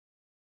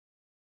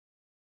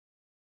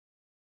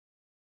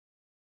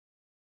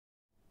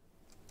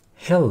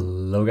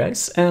Hello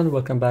guys, and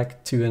welcome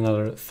back to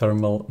another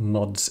thermal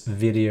mods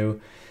video.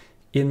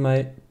 In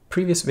my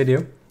previous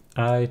video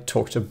I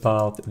talked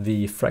about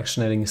the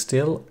fractionating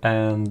still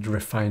and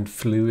refined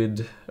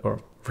fluid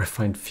or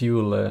refined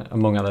fuel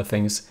among other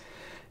things,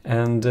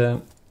 and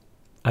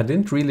I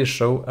didn't really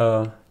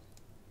show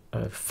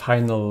a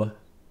final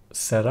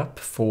setup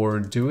for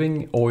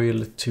doing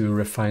oil to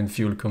refined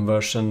fuel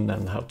conversion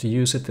and how to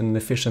use it in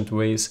efficient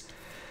ways.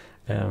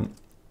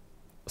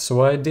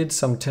 So I did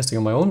some testing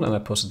on my own and I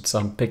posted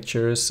some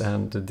pictures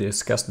and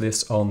discussed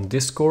this on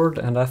Discord,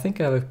 and I think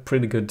I have a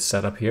pretty good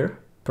setup here.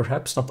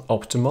 Perhaps not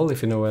optimal.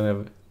 If you know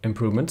any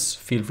improvements,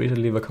 feel free to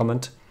leave a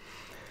comment.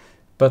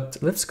 But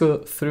let's go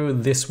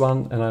through this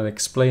one and I'll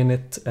explain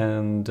it,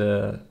 and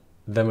then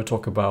we'll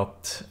talk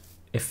about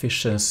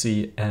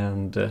efficiency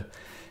and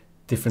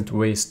different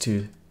ways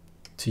to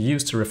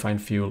use the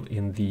refined fuel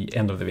in the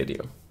end of the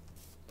video.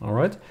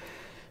 Alright,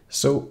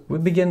 so we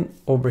begin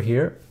over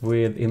here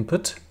with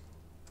input.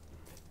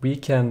 We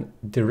can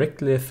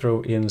directly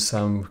throw in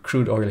some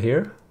crude oil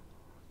here,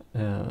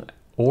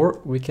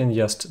 or we can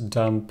just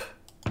dump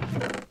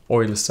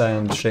oil,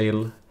 sand,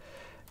 shale,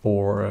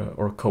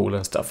 or coal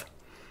and stuff.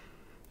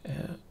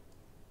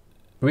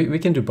 We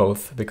can do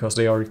both because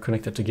they are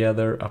connected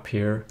together up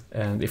here,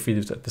 and if we do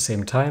it at the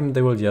same time,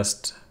 they will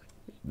just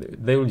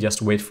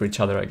wait for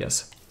each other, I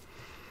guess.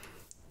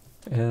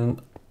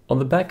 And on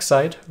the back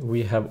side,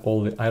 we have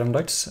all the item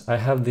ducts. I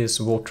have this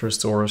water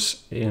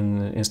source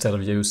instead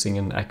of using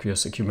an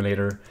aqueous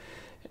accumulator.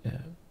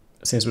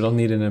 Since we don't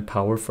need any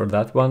power for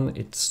that one,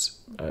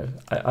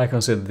 I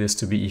consider this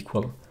to be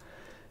equal.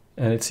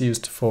 And it's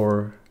used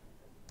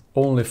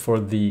only for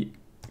the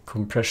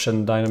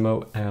compression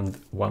dynamo and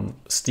one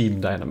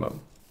steam dynamo.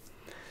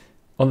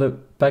 On the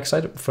back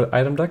side, for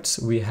item ducts,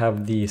 we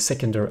have the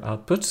secondary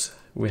outputs.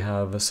 We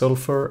have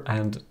sulfur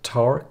and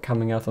tar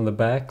coming out on the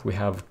back. We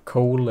have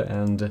coal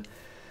and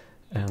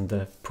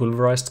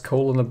pulverized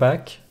coal on the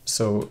back.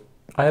 So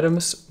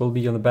items will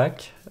be on the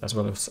back as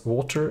well as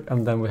water,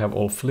 and then we have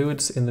all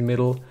fluids in the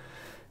middle,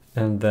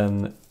 and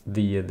then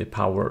the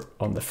power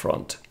on the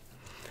front.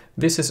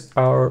 This is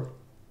our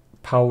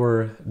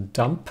power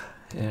dump.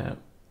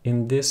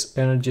 In this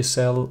energy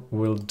cell,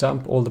 we'll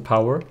dump all the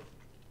power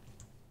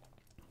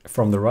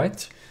from the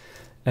right.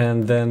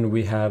 And then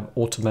we have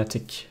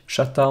automatic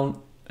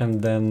shutdown,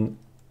 and then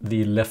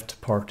the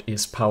left part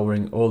is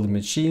powering all the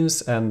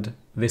machines, and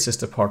this is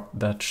the part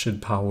that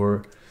should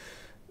power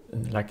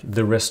like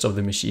the rest of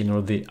the machine,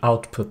 or the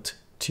output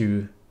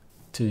to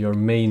your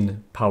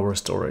main power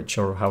storage,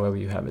 or however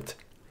you have it.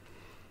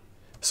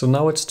 So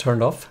now it's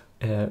turned off.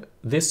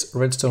 This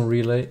redstone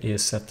relay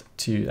is set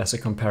to as a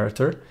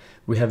comparator.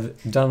 We have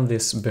done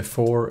this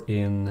before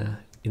in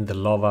the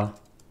lava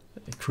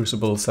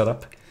crucible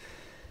setup.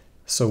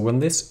 So when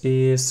this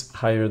is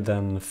higher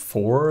than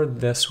 4,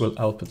 this will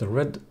output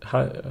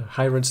a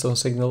high redstone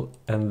signal,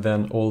 and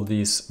then all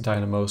these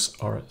dynamos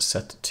are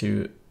set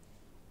to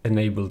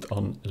enabled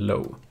on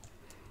low.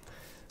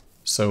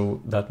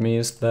 So that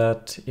means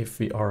that if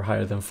we are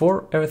higher than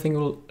 4, everything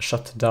will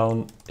shut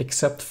down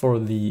except for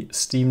the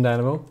steam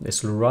dynamo.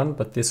 This will run,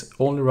 but this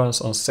only runs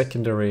on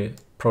secondary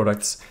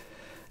products.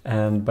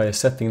 And by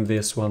setting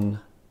this one,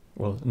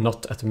 well,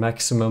 not at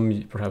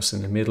maximum, perhaps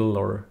in the middle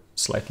or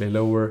slightly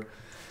lower,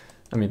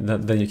 I mean,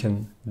 then you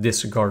can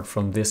disregard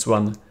from this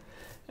one.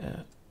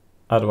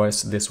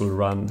 Otherwise, this will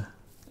run.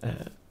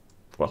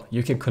 Well,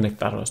 you can connect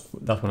that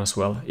one as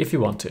well if you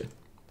want to.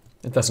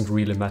 It doesn't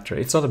really matter.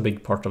 It's not a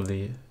big part of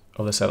the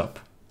setup.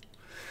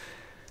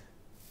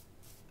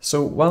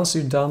 So once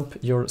you dump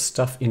your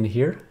stuff in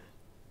here,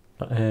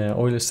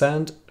 oily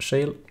sand,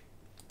 shale,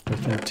 we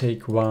can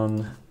take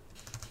one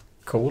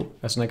coal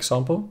as an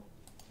example.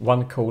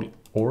 One coal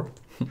ore.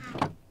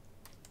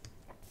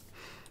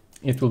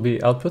 It will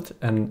be output,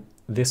 and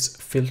this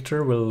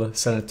filter will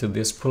send it to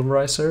this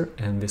pulverizer,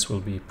 and this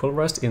will be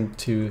pulverized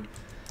into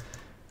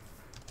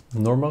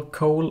normal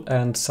coal,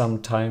 and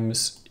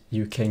sometimes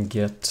you can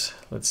get,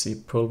 let's see,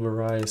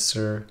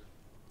 pulverizer.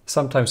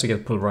 Sometimes you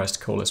get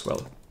pulverized coal as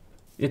well.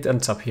 It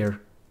ends up here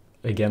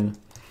again,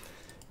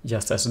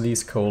 just as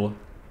these coal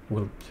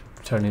will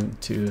turn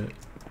into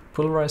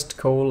pulverized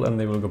coal, and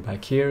they will go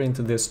back here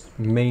into this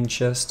main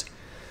chest,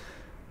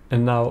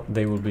 and now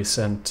they will be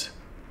sent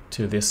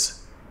to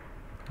this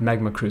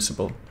magma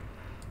crucible.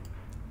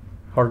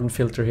 Hardened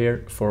filter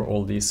here for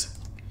all these.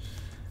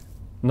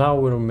 Now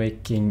we're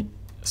making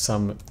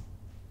some,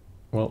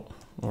 well,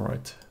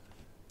 alright,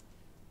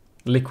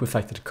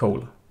 liquefied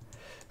coal.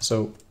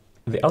 So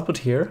the output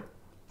here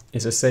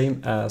is the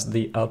same as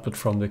the output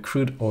from the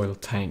crude oil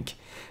tank.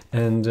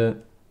 And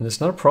there's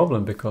not a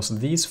problem because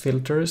these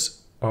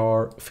filters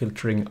are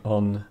filtering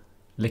on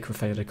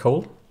liquefied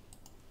coal,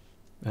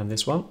 and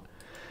this one.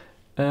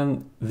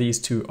 And these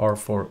two are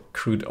for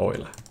crude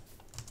oil.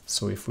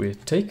 So if we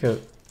take a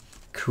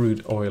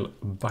crude oil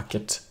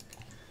bucket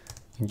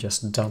and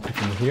just dump it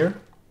in here,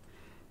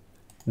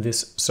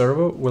 this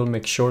servo will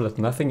make sure that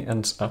nothing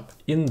ends up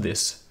in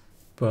this,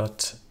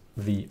 but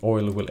the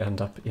oil will end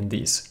up in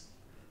these.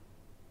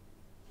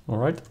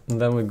 Alright,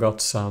 and then we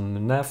got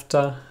some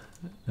naphtha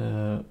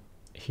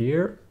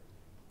here,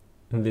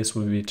 and this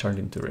will be turned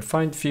into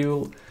refined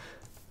fuel.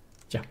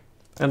 Yeah,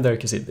 and there you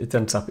can see it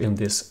ends up in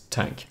this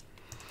tank.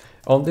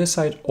 On this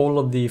side, all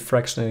of the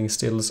fractionating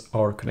stills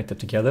are connected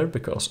together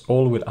because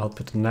all will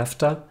output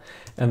naphtha,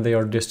 and they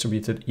are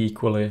distributed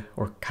equally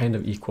or kind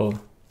of equal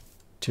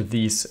to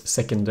these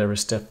secondary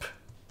step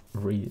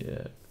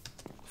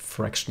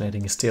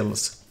fractionating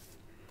stills.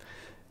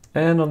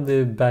 And on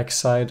the back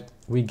side,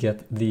 we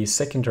get the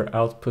secondary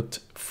output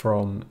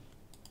from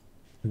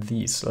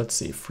these. Let's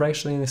see,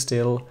 fractionating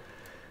still.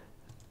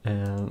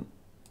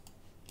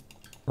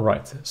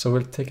 Right, so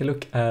we'll take a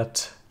look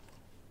at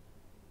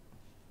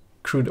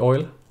crude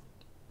oil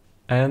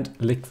and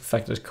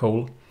liquefied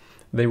coal.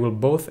 They will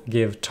both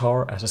give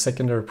tar as a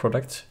secondary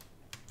product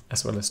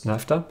as well as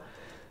naphtha.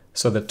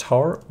 So the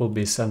tar will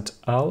be sent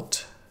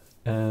out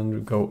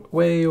and go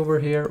way over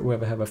here where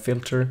we have a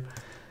filter.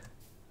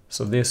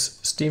 So this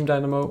steam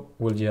dynamo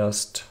will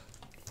just,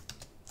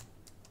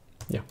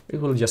 yeah,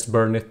 it will just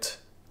burn it,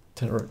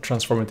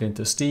 transform it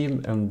into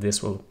steam, and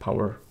this will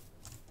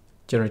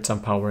generate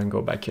some power and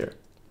go back here.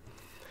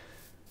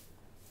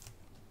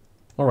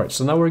 All right,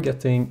 so now we're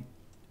getting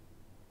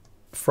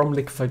from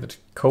liquefied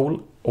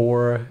coal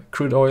or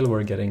crude oil,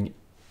 we're getting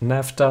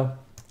naphtha.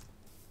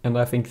 And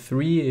I think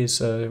 3 is,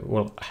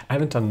 well, I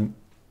haven't done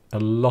a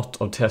lot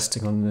of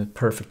testing on the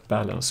perfect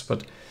balance,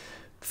 but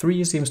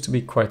 3 seems to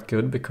be quite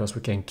good because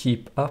we can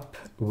keep up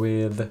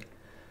with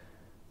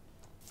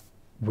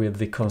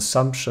the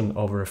consumption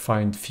of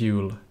refined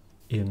fuel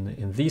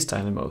in these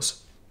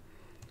dynamos.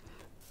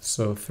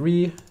 So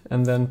 3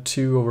 and then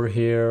 2 over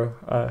here.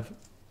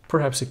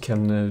 Perhaps you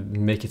can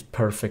make it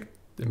perfect,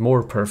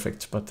 more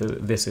perfect, but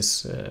this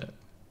is,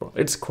 well,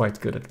 it's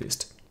quite good at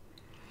least.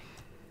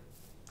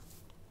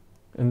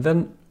 And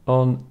then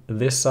on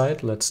this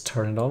side, let's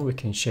turn it on. We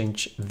can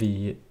change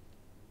the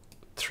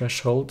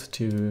threshold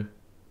to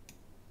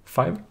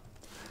 5.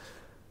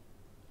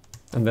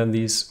 And then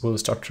these will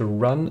start to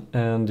run,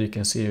 and you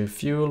can see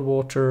fuel,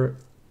 water,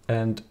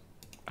 and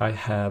I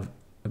have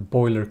a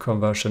boiler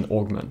conversion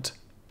augment.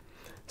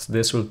 So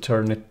this will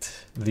turn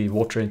the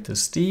water into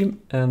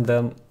steam, and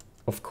then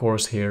of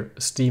course here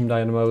steam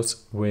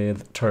dynamos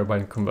with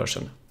turbine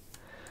conversion.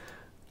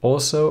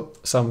 Also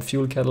some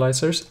fuel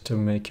catalyzers to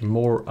make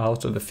more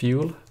out of the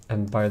fuel.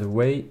 And by the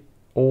way,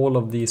 all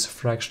of these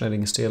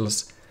fractionating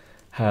stills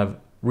have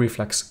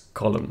reflux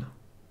column.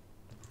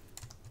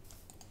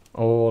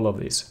 All of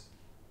these,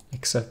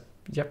 except,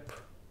 yep,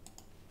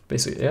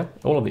 basically, yeah,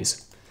 all of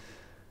these.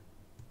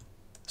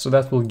 So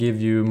that will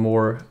give you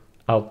more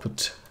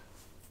output,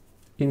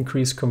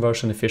 increased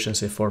conversion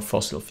efficiency for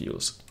fossil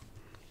fuels.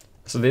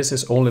 So this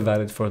is only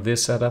valid for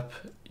this setup.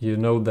 You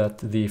know that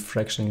the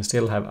fractionating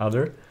still have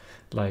other,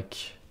 like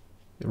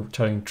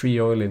turning tree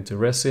oil into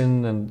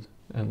resin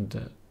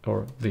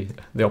or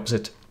the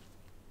opposite.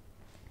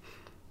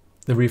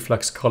 The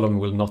reflux column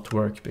will not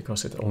work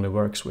because it only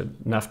works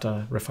with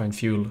naphtha, refined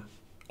fuel,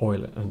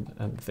 oil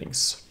and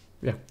things.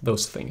 Yeah,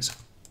 those things.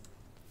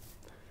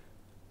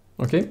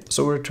 Okay,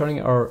 so we're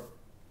turning our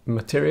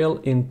material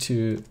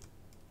into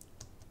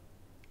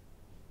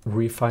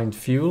refined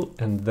fuel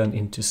and then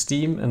into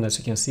steam, and as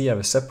you can see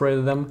I've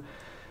separated them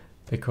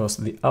because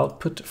the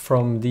output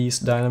from these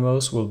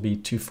dynamos will be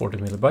 240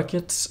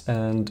 millibuckets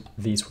and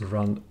these will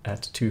run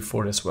at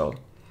 240 as well.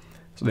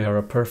 So they are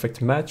a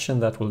perfect match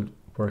and that will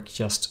work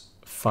just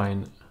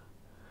fine.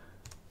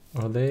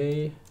 Are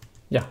they?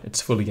 Yeah,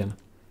 it's full again.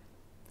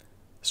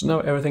 So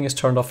now everything is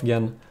turned off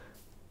again.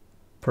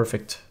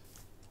 Perfect.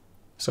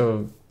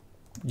 So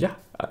yeah,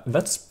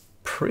 that's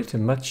pretty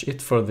much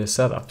it for this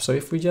setup. So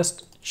if we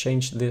just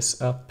change this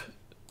up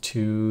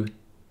to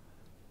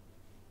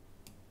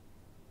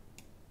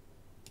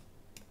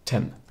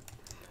 10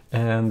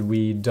 and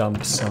we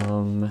dump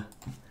some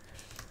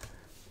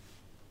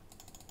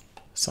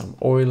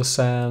oil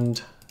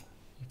sand,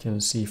 you can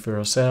see for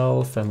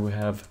yourself, and we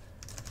have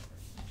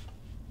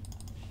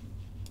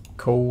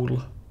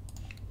coal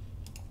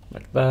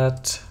like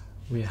that,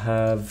 we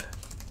have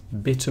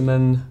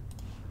bitumen,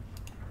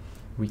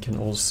 we can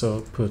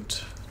also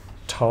put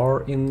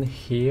tar in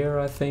here,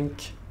 I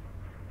think.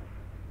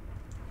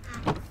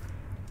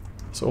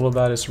 So all of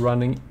that is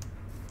running.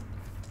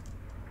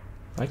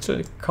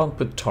 Actually, I can't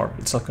put tar,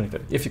 it's not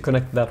connected. If you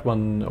connect that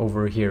one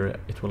over here,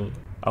 it will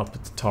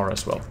output tar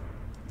as well.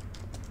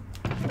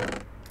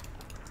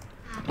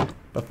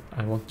 But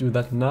I won't do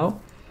that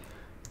now.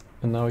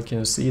 And now you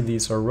can see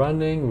these are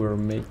running, we're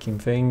making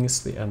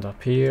things, they end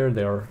up here,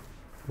 they are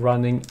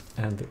running,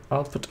 and the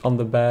output on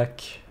the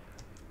back,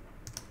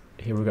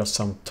 here we got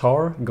some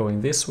tar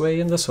going this way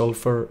and the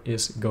sulfur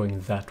is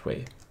going that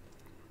way.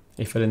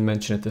 If I didn't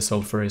mention it, the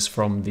sulfur is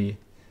from the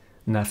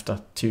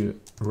naphtha to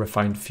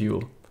refined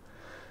fuel.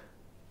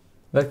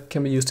 That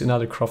can be used in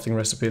other crafting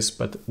recipes,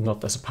 but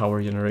not as a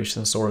power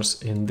generation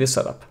source in this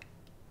setup.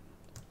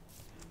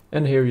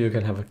 And here you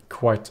can have a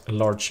quite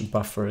large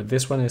buffer.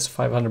 This one is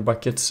 500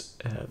 buckets.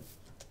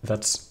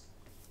 That's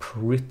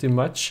pretty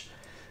much.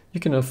 You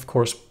can of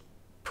course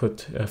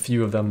put a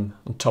few of them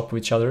on top of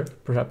each other,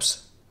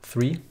 perhaps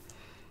 3.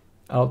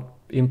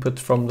 input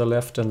from the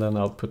left and then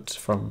output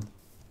from,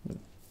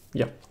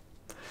 yeah,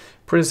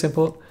 pretty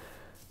simple.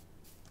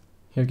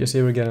 Here you can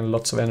see we're getting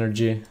lots of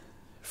energy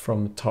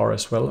from tar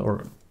as well,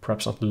 or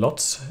perhaps not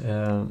lots.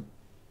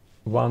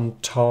 1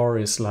 tar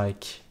is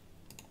like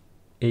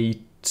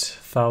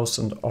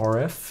 8,000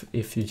 RF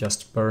if you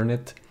just burn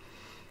it,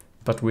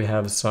 but we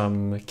have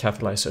some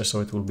catalyzer,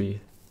 so it will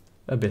be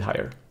a bit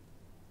higher.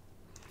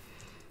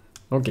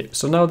 Okay,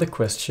 so now the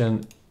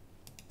question,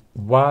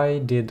 why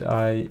did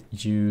I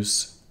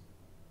use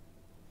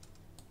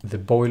the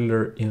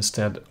boiler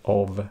instead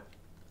of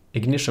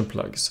ignition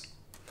plugs?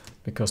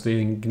 Because the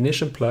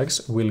ignition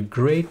plugs will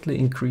greatly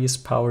increase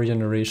power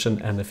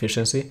generation and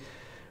efficiency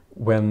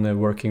when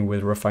working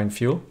with refined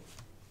fuel.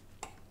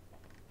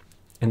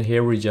 And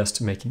here we're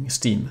just making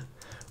steam.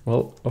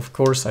 Well, of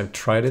course, I've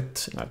tried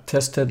it, and I've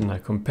tested, and I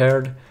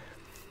compared.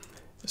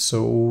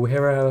 So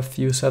here I have a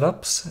few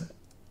setups.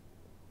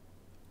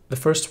 The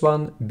first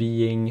one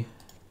being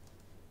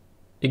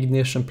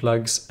ignition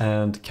plugs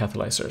and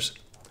catalyzers.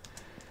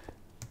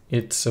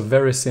 It's a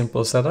very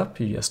simple setup.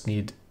 You just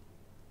need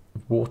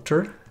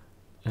water.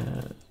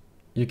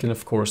 You can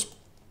of course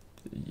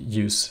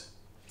use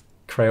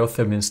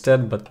cryotherm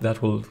instead, but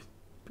that will,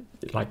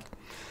 like,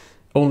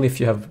 only if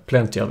you have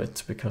plenty of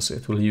it, because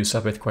it will use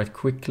up it quite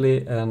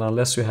quickly, and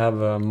unless you have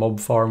a mob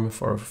farm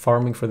for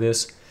farming for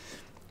this,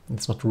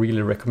 it's not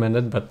really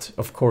recommended. But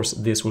of course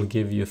this will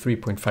give you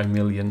 3.5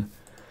 million,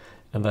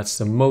 and that's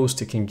the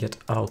most you can get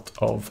out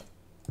of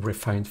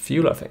refined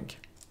fuel, I think.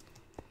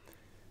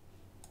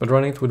 But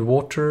running it with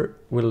water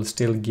will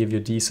still give you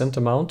a decent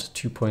amount,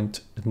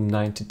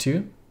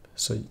 2.92,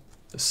 so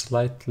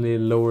slightly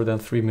lower than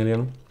 3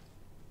 million.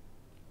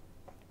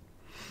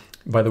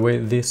 By the way,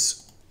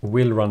 this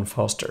will run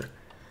faster.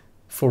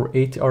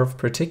 480 RF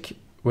per tick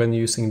when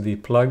using the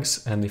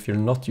plugs, and if you're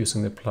not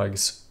using the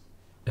plugs,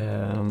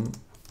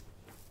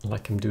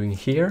 like I'm doing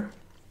here.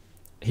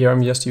 Here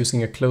I'm just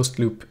using a closed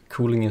loop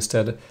cooling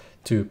instead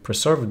to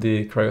preserve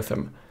the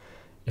cryotherm.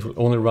 It will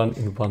only run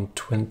in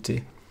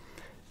 120,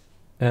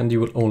 and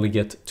you will only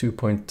get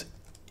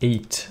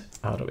 2.8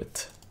 out of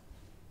it.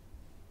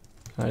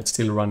 It's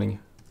still running,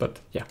 but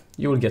yeah,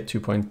 you will get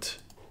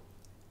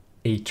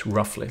 2.8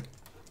 roughly.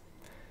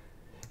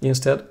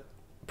 Instead,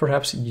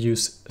 perhaps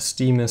use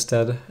steam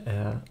instead.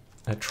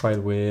 I tried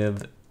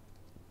with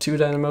 2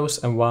 dynamos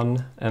and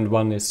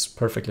one is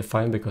perfectly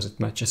fine because it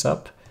matches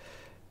up.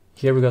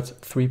 Here we got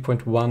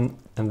 3.1,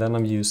 and then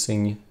I'm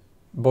using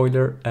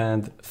boiler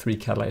and 3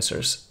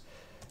 catalyzers.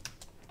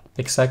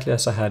 Exactly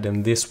as I had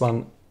in this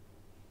one,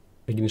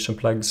 ignition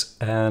plugs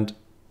and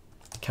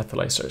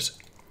catalyzers.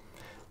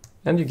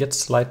 And you get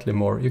slightly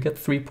more. You get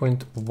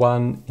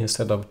 3.1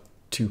 instead of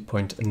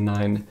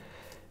 2.9.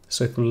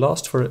 So it will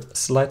last for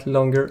slightly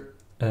longer,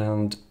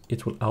 and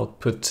it will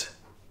output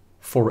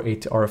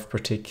 480 RF per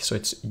tick. So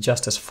it's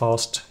just as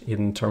fast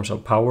in terms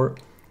of power,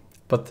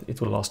 but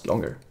it will last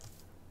longer.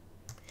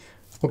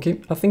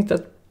 Okay, I think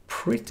that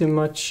pretty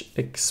much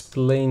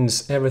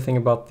explains everything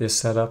about this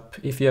setup.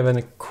 If you have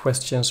any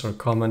questions or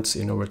comments,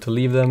 you know where to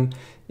leave them.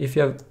 If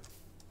you have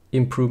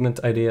improvement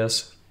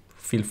ideas,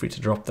 feel free to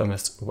drop them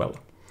as well.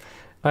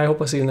 I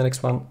hope I see you in the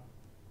next one.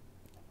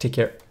 Take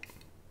care,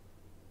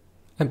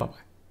 and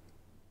bye-bye.